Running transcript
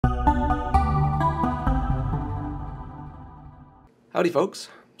Howdy folks.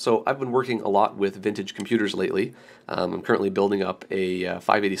 So I've been working a lot with vintage computers lately. I'm currently building up a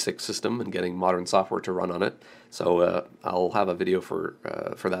 586 system and getting modern software to run on it. So I'll have a video for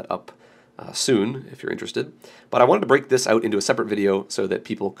that up soon if you're interested. But I wanted to break this out into a separate video so that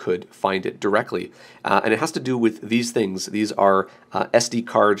people could find it directly. And it has to do with these things. These are SD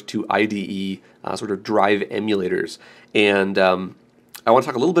card to IDE sort of drive emulators. And I want to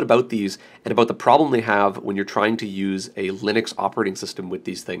talk a little bit about these and about the problem they have when you're trying to use a Linux operating system with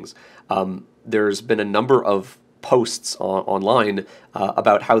these things. There's been a number of posts online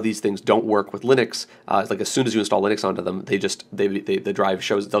about how these things don't work with Linux. It's like as soon as you install Linux onto them, the drive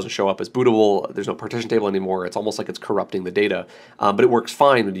doesn't show up as bootable. There's no partition table anymore. It's almost like it's corrupting the data. But it works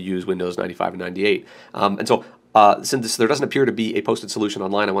fine when you use Windows 95 and 98. Since there doesn't appear to be a posted solution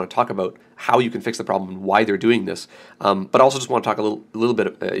online, I want to talk about how you can fix the problem and why they're doing this. But I also just want to talk a little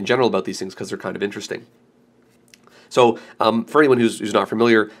bit in general about these things because they're kind of interesting. So for anyone who's not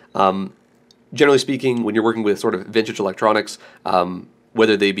familiar, generally speaking, when you're working with sort of vintage electronics,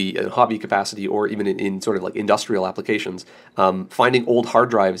 whether they be in hobby capacity or even in sort of like industrial applications, finding old hard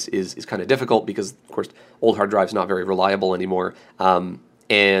drives is kind of difficult because, of course, old hard drives are not very reliable anymore.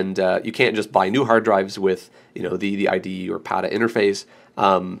 And you can't just buy new hard drives with the IDE or PATA interface,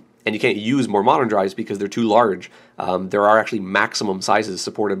 and you can't use more modern drives because they're too large. There are actually maximum sizes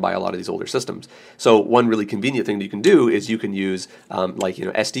supported by a lot of these older systems. So one really convenient thing that you can do is you can use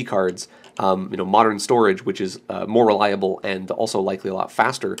SD cards, modern storage, which is more reliable and also likely a lot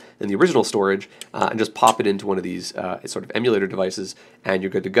faster than the original storage, and just pop it into one of these sort of emulator devices, and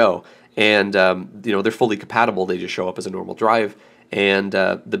you're good to go. And they're fully compatible. They just show up as a normal drive. And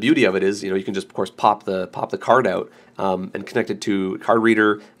the beauty of it is, you can just, of course, pop the card out and connect it to a card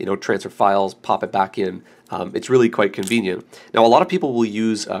reader, transfer files, pop it back in. It's really quite convenient. Now, a lot of people will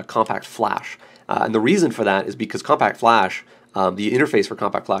use compact flash. And the reason for that is because compact flash, the interface for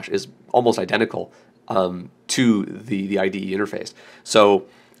compact flash is almost identical to the IDE interface. So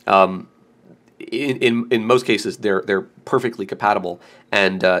in most cases, they're perfectly compatible.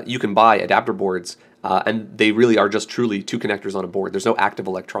 And you can buy adapter boards and they really are just truly two connectors on a board. There's no active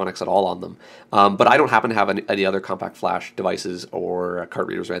electronics at all on them. But I don't happen to have any other compact flash devices or card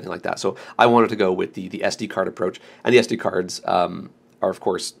readers or anything like that. So I wanted to go with the SD card approach. And the SD cards are, of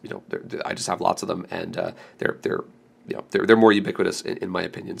course, I just have lots of them, and they're more ubiquitous in my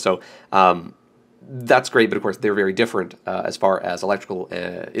opinion. So that's great, but of course they're very different as far as electrical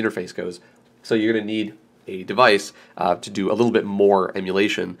interface goes. So you're going to need a device to do a little bit more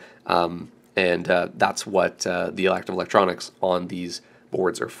emulation. And that's what the active electronics on these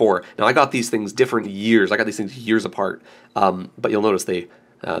boards are for. Now, I got these things different years. I got these things years apart. But you'll notice they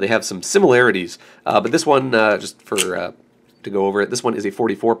have some similarities. But this one, just for to go over it, this one is a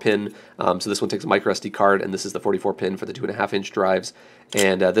 44-pin. So this one takes a micro SD card, and this is the 44-pin for the 2.5-inch drives.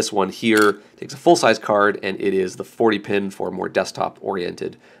 And this one here takes a full-size card, and it is the 40-pin for more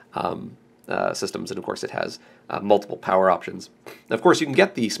desktop-oriented systems, and of course it has multiple power options. Now, of course, you can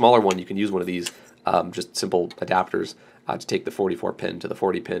get the smaller one. You can use one of these just simple adapters to take the 44-pin to the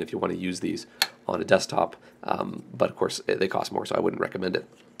 40-pin if you want to use these on a desktop, but of course they cost more, so I wouldn't recommend it.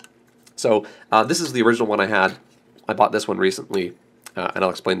 So this is the original one I had. I bought this one recently, and I'll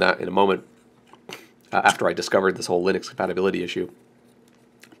explain that in a moment after I discovered this whole Linux compatibility issue.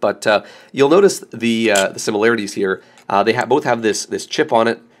 But you'll notice the similarities here. They both have this chip on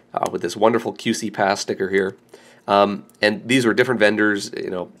it, with this wonderful QC Pass sticker here. And these are different vendors,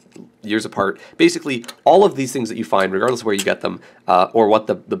 years apart. Basically, all of these things that you find, regardless of where you get them, or what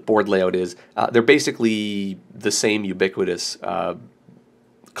the board layout is, they're basically the same ubiquitous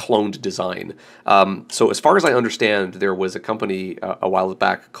cloned design. So as far as I understand, there was a company a while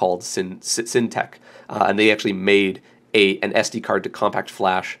back called Sintech, and they actually made an SD card to compact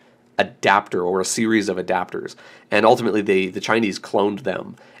flash adapter, or a series of adapters, and ultimately the Chinese cloned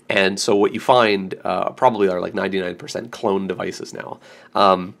them. And so what you find probably are like 99% clone devices now.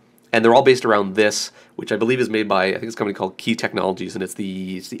 And they're all based around this, which I believe is made by, I think it's a company called Key Technologies, and it's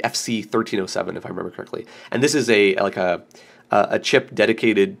the FC1307, if I remember correctly. And this is a chip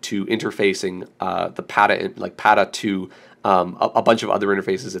dedicated to interfacing the PATA to a bunch of other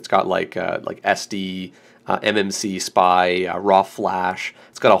interfaces. It's got like SD, MMC, SPI, raw flash.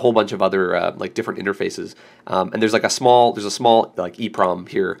 It's got a whole bunch of other different interfaces, and there's a small EEPROM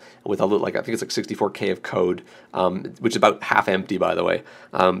here with I think it's like 64K of code, which is about half empty, by the way.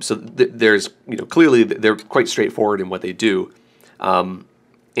 So there's clearly they're quite straightforward in what they do,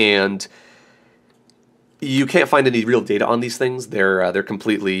 and you can't find any real data on these things. They're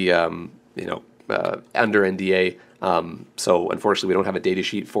completely under NDA. So unfortunately, we don't have a data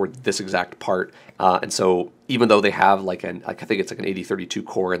sheet for this exact part. And so even though they have like I think it's like an 8032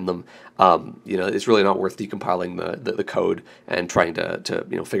 core in them, it's really not worth decompiling the code and trying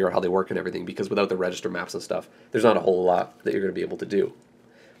to figure out how they work and everything, because without the register maps and stuff, there's not a whole lot that you're going to be able to do.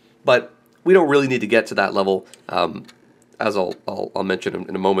 But we don't really need to get to that level, as I'll mention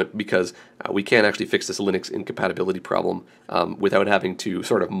in a moment, because we can actually fix this Linux incompatibility problem without having to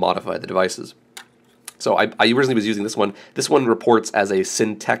sort of modify the devices. So I originally was using this one. This one reports as a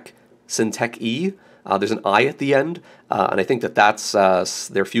Sintechi. There's an I at the end, and I think that's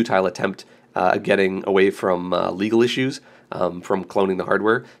their futile attempt at getting away from legal issues from cloning the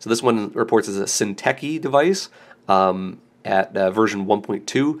hardware. So this one reports as a Sintechi device at version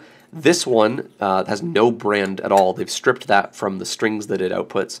 1.2. This one has no brand at all. They've stripped that from the strings that it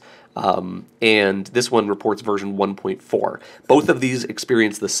outputs. And this one reports version 1.4. Both of these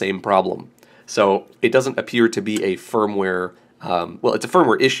experience the same problem. So it doesn't appear to be a firmware, well, it's a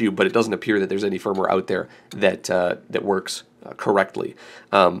firmware issue, but it doesn't appear that there's any firmware out there that works correctly.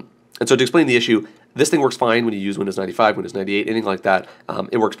 And so to explain the issue, this thing works fine when you use Windows 95, Windows 98, anything like that.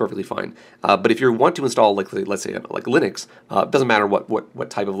 It works perfectly fine. But if you want to install, like, let's say, like Linux, it doesn't matter what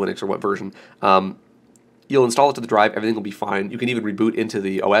type of Linux or what version, you'll install it to the drive, everything will be fine. You can even reboot into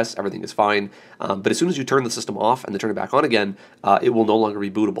the OS, everything is fine. But as soon as you turn the system off and then turn it back on again, it will no longer be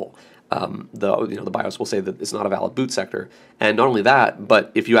bootable. The BIOS will say that it's not a valid boot sector. And not only that, but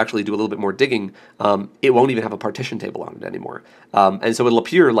if you actually do a little bit more digging, it won't even have a partition table on it anymore. And so it'll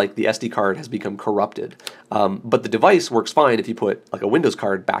appear like the SD card has become corrupted. But the device works fine if you put like a Windows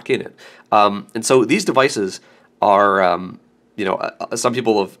card back in it. And so these devices are, some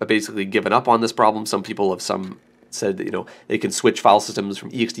people have basically given up on this problem. Some people have said that, they can switch file systems from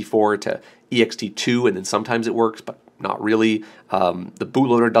ext4 to ext2, and then sometimes it works, but not really. The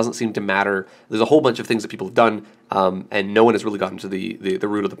bootloader doesn't seem to matter. There's a whole bunch of things that people have done, and no one has really gotten to the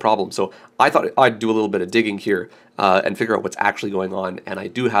root of the problem. So I thought I'd do a little bit of digging here and figure out what's actually going on, and I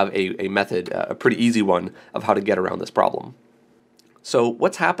do have a method, a pretty easy one, of how to get around this problem. So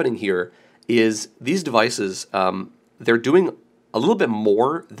what's happening here is these devices, they're doing a little bit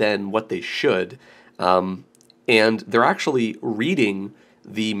more than what they should, and they're actually reading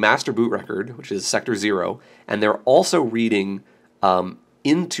the master boot record, which is sector 0, and they're also reading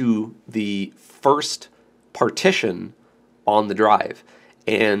into the first partition on the drive.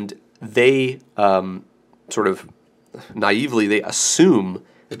 And they sort of naively, they assume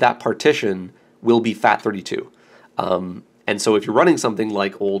that that partition will be FAT32. And so if you're running something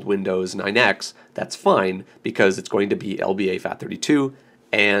like old Windows 9X, that's fine, because it's going to be LBA FAT32,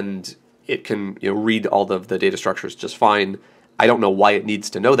 and it can read all of the data structures just fine. I don't know why it needs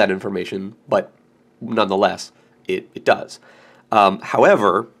to know that information, but nonetheless, it does.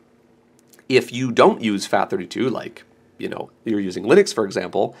 However, if you don't use FAT32, like you're using Linux, for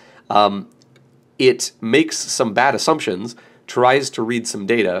example, it makes some bad assumptions, tries to read some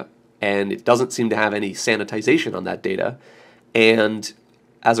data, and it doesn't seem to have any sanitization on that data. And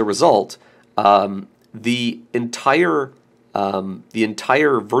as a result, the entire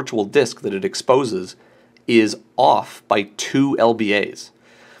virtual disk that it exposes is off by 2 LBAs.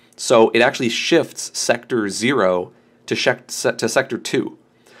 So it actually shifts sector 0 to sector 2.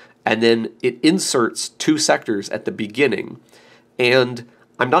 And then it inserts 2 sectors at the beginning. And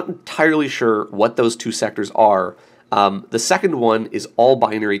I'm not entirely sure what those 2 sectors are. The second one is all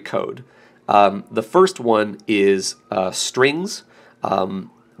binary code. The first one is strings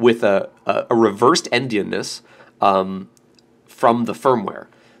with a reversed endianness from the firmware.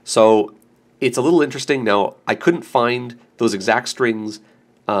 So it's a little interesting. Now, I couldn't find those exact strings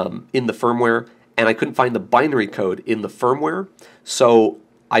in the firmware, and I couldn't find the binary code in the firmware. So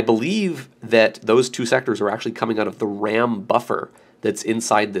I believe that those 2 sectors are actually coming out of the RAM buffer that's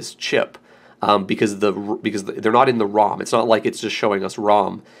inside this chip, because they're not in the ROM. It's not like it's just showing us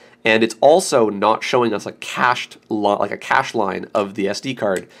ROM. And it's also not showing us a cache line of the SD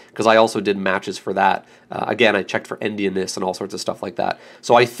card, because I also did matches for that. Again, I checked for endianness and all sorts of stuff like that.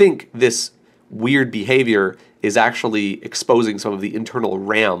 So I think this weird behavior is actually exposing some of the internal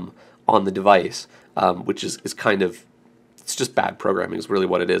RAM on the device, which is kind of, it's just bad programming is really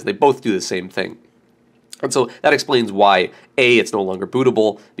what it is. They both do the same thing. And so that explains why, A, it's no longer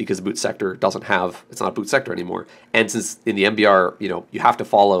bootable, because the boot sector doesn't have, it's not a boot sector anymore. And since in the MBR, you have to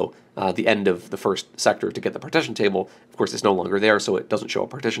follow the end of the first sector to get the partition table, of course it's no longer there, so it doesn't show a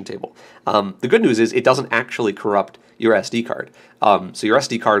partition table. The good news is it doesn't actually corrupt your SD card. So your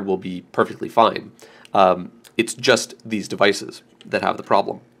SD card will be perfectly fine. It's just these devices that have the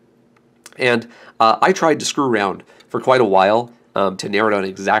problem. And I tried to screw around for quite a while to narrow down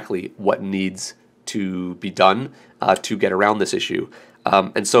exactly what needs to be done. to get around this issue.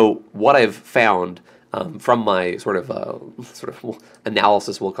 And so what I've found from my sort of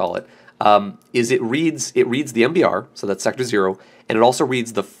analysis, we'll call it, is it reads the MBR, so that's sector 0, and it also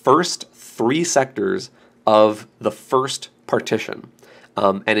reads the first 3 sectors of the first partition.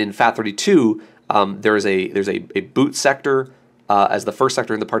 And in FAT32, there's a boot sector as the first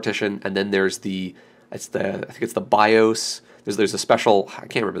sector in the partition, and then there's I think it's the BIOS. There's a special, I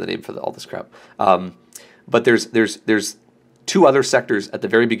can't remember the name for all this crap. But there's 2 other sectors at the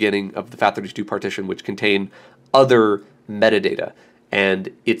very beginning of the FAT32 partition which contain other metadata. And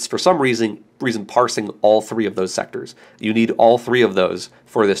it's for some reason parsing all 3 of those sectors. You need all 3 of those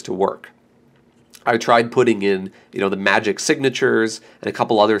for this to work. I tried putting in, the magic signatures and a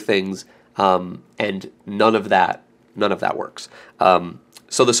couple other things, and none of that works.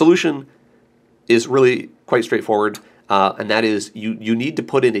 So the solution is really quite straightforward, and that is you need to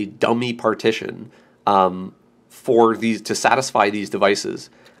put in a dummy partition to satisfy these devices,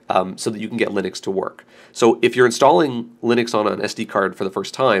 so that you can get Linux to work. So if you're installing Linux on an SD card for the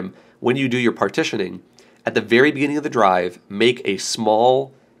first time, when you do your partitioning, at the very beginning of the drive, make a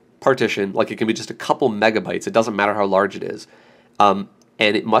small partition, like it can be just a couple megabytes, it doesn't matter how large it is, and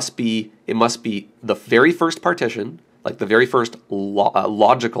it must be the very first partition, like the very first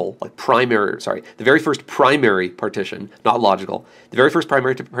the very first primary partition, not logical. The very first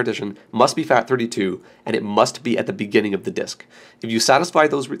primary partition must be FAT32, and it must be at the beginning of the disk. If you satisfy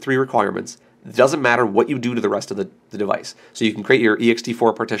those 3 requirements, it doesn't matter what you do to the rest of the device. So you can create your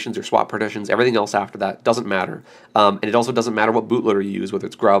ext4 partitions, your swap partitions, everything else after that doesn't matter. And it also doesn't matter what bootloader you use, whether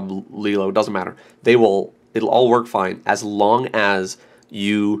it's Grub, Lilo, doesn't matter. It'll all work fine as long as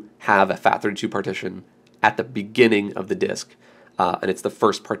you have a FAT32 partition at the beginning of the disk, and it's the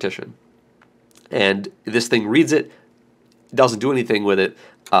first partition. And this thing reads it, doesn't do anything with it,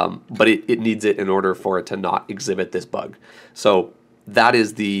 but it needs it in order for it to not exhibit this bug. So that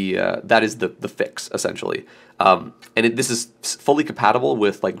is the fix, essentially. This is fully compatible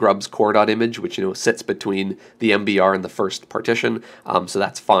with like Grub's core.image, which sits between the MBR and the first partition, so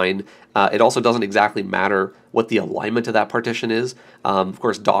that's fine. It also doesn't exactly matter what the alignment of that partition is. Of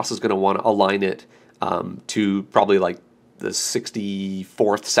course, DOS is going to want to align it to probably like the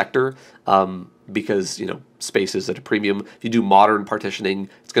 64th sector, because space is at a premium. If you do modern partitioning,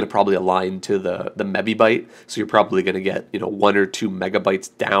 it's going to probably align to the mebibyte, so you're probably going to get 1 or 2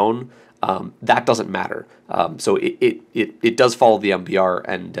 megabytes down. That doesn't matter. So it does follow the MBR,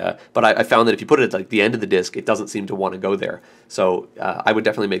 and but I found that if you put it at like the end of the disk, it doesn't seem to want to go there. So I would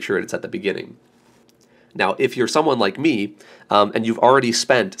definitely make sure it's at the beginning. Now, if you're someone like me, and you've already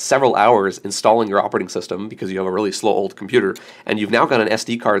spent several hours installing your operating system because you have a really slow old computer, and you've now got an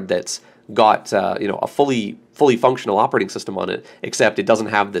SD card that's got a fully functional operating system on it, except it doesn't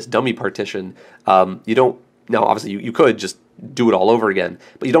have this dummy partition, you don't. Now, obviously, you could just do it all over again,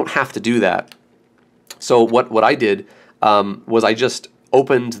 but you don't have to do that. So what I did was I just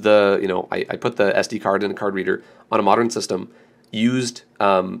opened I put the SD card in a card reader on a modern system. Used you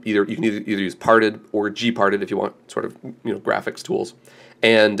can either use parted or gparted if you want sort of graphics tools,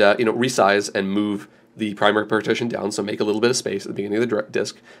 and resize and move the primary partition down, so make a little bit of space at the beginning of the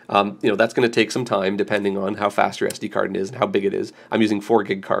disk. That's going to take some time depending on how fast your SD card is and how big it is. I'm using 4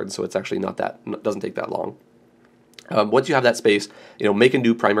 gig cards, so it's actually doesn't take that long. Once you have that space, make a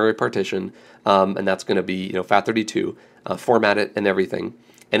new primary partition, and that's going to be FAT32, format it and everything,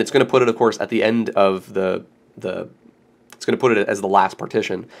 and it's going to put it, of course, at the end of it's going to put it as the last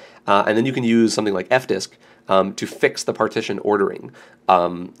partition, and then you can use something like fdisk to fix the partition ordering.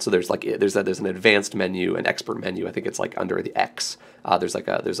 So there's an advanced menu, an expert menu. I think it's like under the X. There's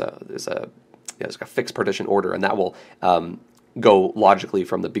a fixed partition order, and that will go logically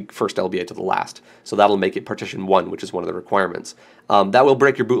from the first LBA to the last. So that'll make it partition 1, which is one of the requirements. That will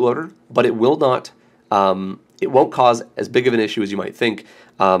break your bootloader, but it will not. It won't cause as big of an issue as you might think,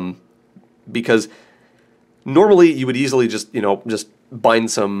 because normally you would easily just bind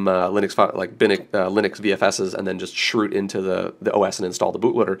some Linux VFSs and then just shroot into the OS and install the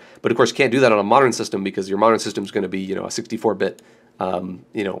bootloader. But of course you can't do that on a modern system, because your modern system is going to be a 64-bit like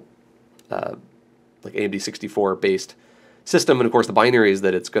AMD 64 based system, and of course the binaries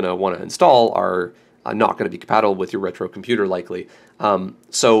that it's going to want to install are not going to be compatible with your retro computer likely.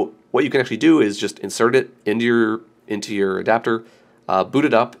 So what you can actually do is just insert it into your adapter, boot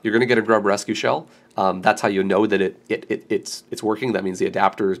it up. You're going to get a grub rescue shell. That's how you know that it's working. That means the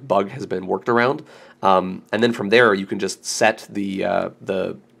adapter's bug has been worked around, and then from there you can just set the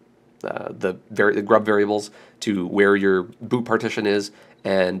grub variables to where your boot partition is,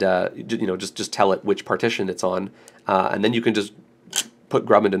 and just tell it which partition it's on, and then you can just put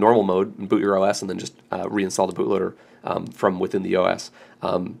grub into normal mode and boot your OS and then just reinstall the bootloader from within the OS.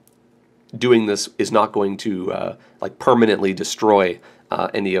 Doing this is not going to like permanently destroy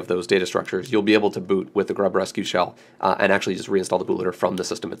any of those data structures. You'll be able to boot with the grub rescue shell and actually just reinstall the bootloader from the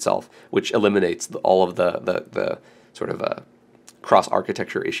system itself, which eliminates all of the sort of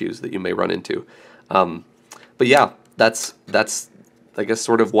cross-architecture issues that you may run into. But yeah, that's I guess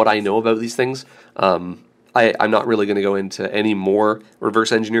sort of what I know about these things. I'm not really going to go into any more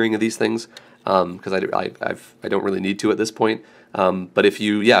reverse engineering of these things because I don't really need to at this point. But if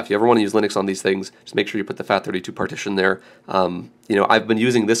you ever want to use Linux on these things, just make sure you put the FAT32 partition there. I've been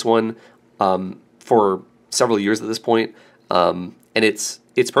using this one for several years at this point, and it's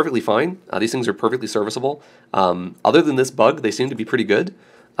perfectly fine. These things are perfectly serviceable. Other than this bug, they seem to be pretty good.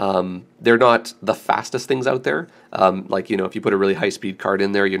 They're not the fastest things out there. Like, if you put a really high-speed card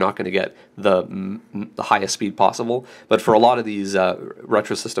in there, you're not going to get the highest speed possible. But for a lot of these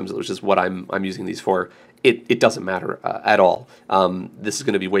retro systems, which is what I'm using these for, it doesn't matter at all. This is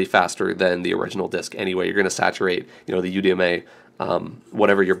going to be way faster than the original disk anyway. You're going to saturate, the UDMA,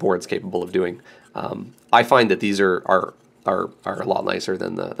 whatever your board's capable of doing. I find that these are a lot nicer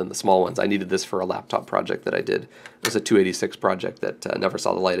than the small ones. I needed this for a laptop project that I did. It was a 286 project that never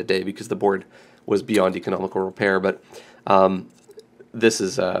saw the light of day because the board was beyond economical repair. But this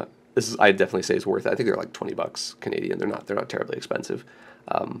is I'd definitely say is worth it. I think they're like $20 Canadian. They're not terribly expensive.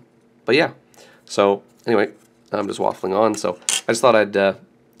 But yeah. So anyway, I'm just waffling on. So I just thought I'd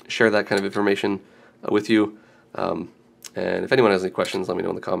share that kind of information with you. And if anyone has any questions, let me know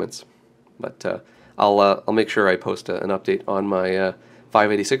in the comments. But I'll make sure I post an update on my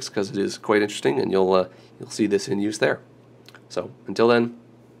 586 because it is quite interesting, and you'll see this in use there. So until then,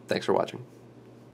 thanks for watching.